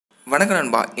வணக்கம்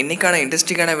நண்பா. இன்றைக்கான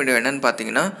இன்ட்ரெஸ்டிங்கான வீடியோ என்னென்னு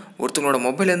பார்த்தீங்கன்னா, ஒருத்தங்களோட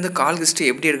மொபைல்லேருந்து கால் ஹிஸ்ட்ரி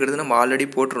எப்படி எடுக்கிறது நம்ம ஆல்ரெடி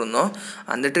போட்டிருந்தோம்.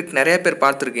 அந்த ட்ரிக் நிறைய பேர்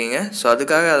பார்த்துருக்கீங்க. ஸோ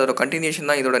அதுக்காக அதோட கண்டினியூஷன்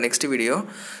தான் இதோட நெக்ஸ்ட் வீடியோ.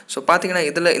 ஸோ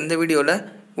பார்த்தீங்கன்னா இந்த வீடியோவில்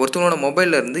ஒருத்தங்களோட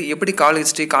மொபைல்லேருந்து எப்படி கால்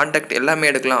ஹிஸ்ட்ரி, கான்டாக்ட் எல்லாமே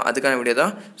எடுக்கலாம் அதுக்கான வீடியோ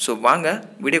தான். ஸோ வாங்க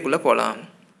வீடியோக்குள்ளே போகலாம்.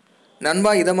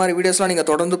 நண்பா, இதை மாதிரி வீடியோஸ்லாம் நீங்கள்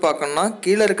தொடர்ந்து பார்க்கணுன்னா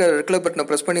கீழே இருக்கிற ரெட் கலர் பட்டனை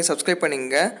ப்ரெஸ் பண்ணி சப்ஸ்கிரைப்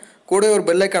பண்ணிங்க. கூட ஒரு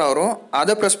பெல் ஐக்கான் வரும்,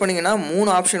 அதை ப்ரெஸ் பண்ணிங்கன்னா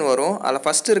 3 ஆப்ஷன் வரும். அதில்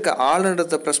ஃபஸ்ட்டு இருக்க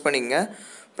ஆல்ன்றதை ப்ரெஸ் பண்ணிங்க.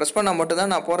 ப்ரெஸ் பண்ணால்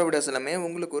மட்டும்தான் நான் போகிற வீடியோஸ் எல்லாமே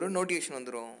உங்களுக்கு ஒரு நோட்டிஃபிகேஷன்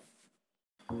வந்துடும்.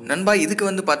 நண்பா,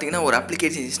 இதுக்கு பார்த்தீங்கன்னா ஒரு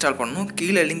அப்ளிகேஷன் இன்ஸ்டால் பண்ணணும்.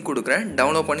 கீழே லிங்க் கொடுக்குறேன்,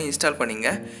 டவுன்லோட் பண்ணி இன்ஸ்டால் பண்ணிங்க.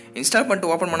 இன்ஸ்டால்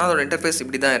பண்ணிட்டு ஓப்பன் பண்ணால் அதோட இன்டர்ஃபேஸ்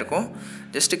இப்படி தான் இருக்கும்.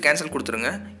 ஜஸ்ட்டு கேன்சல்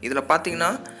கொடுத்துருங்க. இதில்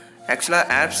பார்த்தீங்கன்னா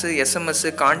ஆக்சுவலாக ஆப்ஸு,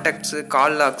 எஸ்எம்எஸ்ஸு, கான்டாக்ட்ஸு,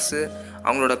 கால் லாக்ஸு,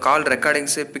 அவங்களோட கால்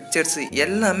ரெக்கார்டிங்ஸு, பிக்சர்ஸு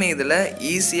எல்லாமே இதில்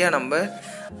ஈஸியாக நம்ம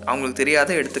அவங்களுக்கு தெரியாத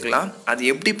எடுத்துக்கலாம். அது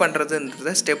எப்படி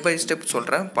பண்ணுறதுன்றதை ஸ்டெப் பை ஸ்டெப்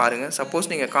சொல்கிறேன் பாருங்கள். சப்போஸ்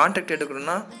நீங்கள் கான்டாக்ட்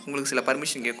எடுக்கணும்னா உங்களுக்கு சில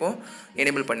பர்மிஷன் கேட்கும்,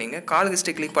 எனேபிள் பண்ணிங்க. கால்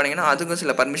ஹிஸ்ட்ரி கிளிக் பண்ணிங்கன்னா அதுக்கும்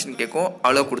சில பர்மிஷன் கேட்கும்,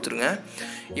 அலோவ் கொடுத்துருங்க.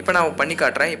 இப்போ நான் பண்ணி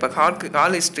காட்டுறேன். இப்போ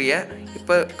கால் ஹிஸ்ட்ரியை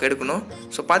இப்போ எடுக்கணும்.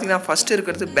 ஸோ பார்த்தீங்கன்னா ஃபஸ்ட்டு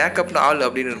இருக்கிறது பேக்கப்னு ஆல்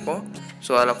அப்படின்னு இருக்கும்.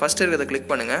 ஸோ அதில் ஃபஸ்ட்டு இருக்கிறத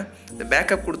கிளிக் பண்ணுங்கள். இந்த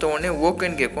பேக்கப் கொடுத்த உடனே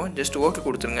ஓகேன்னு கேட்கும், ஜஸ்ட் ஓகே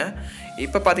கொடுத்துருங்க.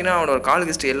 இப்போ பார்த்தீங்கன்னா அவனோட கால்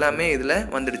ஹிஸ்ட்ரி எல்லாமே இதில்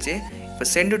வந்துடுச்சு. இப்போ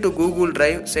sent to Google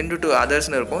drive, sent to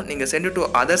அதர்ஸ்னு இருக்கும். நீங்கள் சென்ட் டு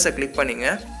அதர்ஸை கிளிக் பண்ணிங்க.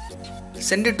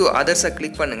 சென்ட் டு அதர்ஸை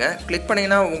கிளிக் பண்ணுங்கள். கிளிக்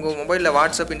பண்ணிங்கன்னா உங்கள் மொபைலில்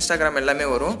வாட்ஸ்அப், இன்ஸ்டாகிராம் எல்லாமே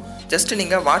வரும். ஜஸ்ட்டு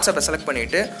நீங்கள் வாட்ஸ்அப்பை செலக்ட்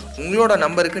பண்ணிவிட்டு உங்களோட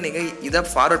நம்பருக்கு நீங்கள் இதை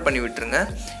ஃபார்வர்ட் பண்ணி விட்டுருங்க.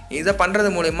 இதை பண்ணுறது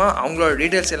மூலிமா அவங்களோட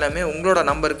டீட்டெயில்ஸ் எல்லாமே உங்களோட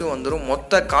நம்பருக்கு வந்துடும்.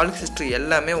 மொத்த கால் ஹிஸ்ட்ரி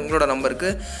எல்லாமே உங்களோட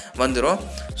நம்பருக்கு வந்துடும்.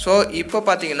 ஸோ இப்போ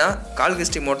பார்த்தீங்கன்னா கால்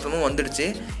ஹிஸ்ட்ரி மொத்தமும் வந்துடுச்சு.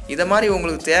 இதை மாதிரி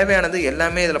உங்களுக்கு தேவையானது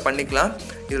எல்லாமே இதில் பண்ணிக்கலாம்.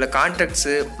 இதில்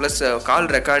கான்டாக்ட்ஸு ப்ளஸ்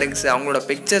கால் ரெக்கார்டிங்ஸு, அவங்களோட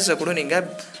பிக்சர்ஸை கூட நீங்கள்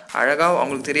அழகாக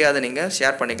அவங்களுக்கு தெரியாத நீங்கள்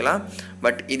ஷேர் பண்ணிக்கலாம்.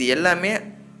 பட் இது எல்லாமே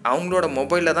அவங்களோட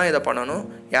மொபைலில் தான் இதை பண்ணணும்.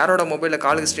 யாரோட மொபைலில்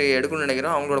கால் ஹிஸ்ட்ரி எடுக்கணும்னு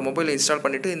நினைக்கிறோம் அவங்களோட மொபைலை இன்ஸ்டால்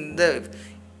பண்ணிவிட்டு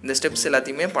இந்த ஸ்டெப்ஸ்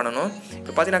எல்லாத்தையுமே பண்ணணும்.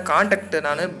 இப்போ பார்த்தீங்கன்னா கான்டாக்ட்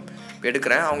நான்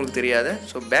எடுக்கிறேன், அவங்களுக்கு தெரியாது.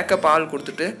 ஸோ பேக்கப் ஆல்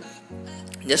கொடுத்துட்டு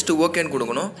ஜஸ்ட்டு ஓகேன்னு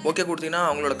கொடுக்கணும். ஓகே கொடுத்தீங்கன்னா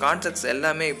அவங்களோட கான்டாக்ட்ஸ்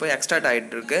எல்லாமே இப்போ எக்ஸ்ட்ராக்ட்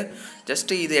ஆகிட்டுருக்கு.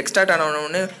 ஜஸ்ட்டு இது எக்ஸ்ட்ராக்ட்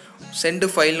ஆனவுடனே சென்டு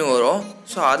ஃபைல்னு வரும்.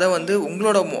 ஸோ அதை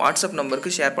உங்களோட வாட்ஸ்அப்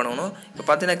நம்பருக்கு ஷேர் பண்ணணும். இப்போ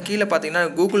பார்த்தீங்கன்னா கீழே பார்த்தீங்கன்னா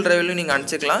கூகுள் டிரைவ்லையும் நீங்கள்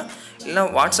அனுப்பிச்சிக்கலாம், இல்லைனா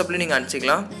வாட்ஸ்அப்லேயும் நீங்கள்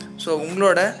அனுப்பிச்சிக்கலாம். ஸோ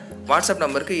உங்களோட வாட்ஸ்அப்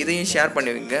நம்பருக்கு இதையும் ஷேர்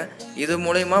பண்ணுவீங்க. இது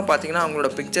மூலயமா பார்த்தீங்கன்னா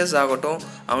அவங்களோட பிக்சர்ஸ் ஆகட்டும்,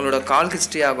 அவங்களோட கால்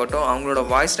ஹிஸ்ட்ரி ஆகட்டும், அவங்களோட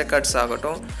வாய்ஸ் ரெக்கார்ட்ஸ்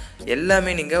ஆகட்டும்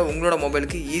எல்லாமே நீங்கள் உங்களோட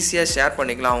மொபைலுக்கு ஈஸியாக ஷேர்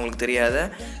பண்ணிக்கலாம். அவங்களுக்கு தெரியாத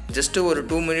ஜஸ்ட்டு ஒரு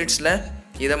 2 மினிட்ஸில்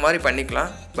இதை மாதிரி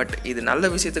பண்ணிக்கலாம். பட் இது நல்ல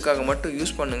விஷயத்துக்காக மட்டும்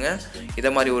யூஸ் பண்ணுங்கள். இதை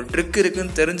மாதிரி ஒரு ட்ரிக்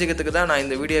இருக்குதுன்னு தெரிஞ்சுக்கிறதுக்கு தான் நான்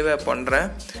இந்த வீடியோவே பண்ணுறேன்.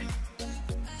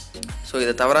 ஸோ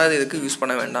இதை தவறாத இதுக்கு யூஸ்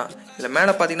பண்ண வேண்டாம். இதில்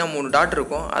மேலே பார்த்தீங்கன்னா 3 டாட்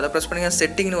இருக்கும், அதை ப்ரெஸ் பண்ணிங்கன்னா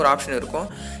செட்டிங்னு ஒரு ஆப்ஷன் இருக்கும்.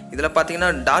 இதில் பார்த்தீங்கன்னா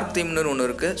டார்க் தீம்னு ஒன்று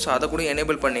இருக்குது. ஸோ அதை கூட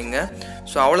எனேபிள் பண்ணிங்க.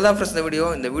 ஸோ அவ்வளோதான் ஃப்ரெண்ட்ஸ்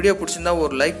இந்த வீடியோ பிடிச்சிருந்தா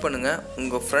ஒரு லைக் பண்ணுங்கள்,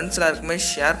 உங்கள் ஃப்ரெண்ட்ஸ் எல்லாருக்குமே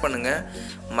ஷேர் பண்ணுங்கள்.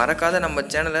 மறக்காத நம்ம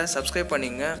சேனலை சப்ஸ்கிரைப்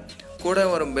பண்ணிங்க. கூட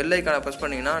ஒரு பெல் ஐக்கானை ப்ரெஸ்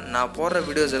பண்ணிங்கன்னா நான் போடுற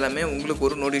வீடியோஸ் எல்லாமே உங்களுக்கு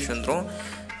ஒரு நோட்டிஃபிகேஷன் வந்துடும்.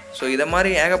 ஸோ இதை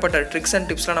மாதிரி ஏகப்பட்ட ட்ரிக்ஸ் அண்ட்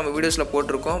டிப்ஸ்லாம் நம்ம வீடியோஸில்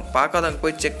போட்டிருக்கோம். பார்க்காதவங்க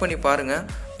போய் செக் பண்ணி பாருங்கள்,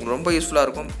 உங்களுக்கு ரொம்ப யூஸ்ஃபுல்லாக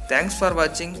இருக்கும். தேங்க்ஸ் ஃபார்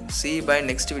வாட்சிங். See you by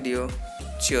next video.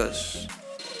 Cheers.